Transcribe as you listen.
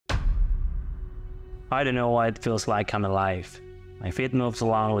I don't know why it feels like I'm alive. My feet moves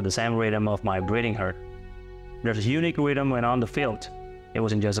along with the same rhythm of my breathing heart. There's a unique rhythm when on the field. It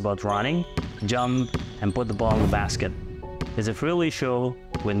wasn't just about running, jump, and put the ball in the basket. It's a really show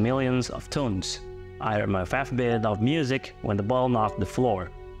with millions of tunes. I heard my fifth bit of music when the ball knocked the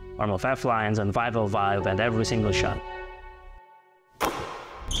floor, or my fifth lines and 505 at every single shot.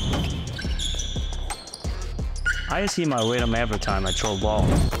 I see my rhythm every time I throw a ball.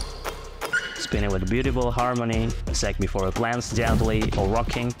 Spinning with a beautiful harmony, a sec before a glance gently, or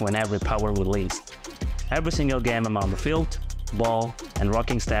rocking when every power released. Every single game I'm on the field, ball, and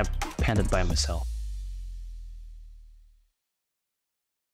rocking step painted by myself.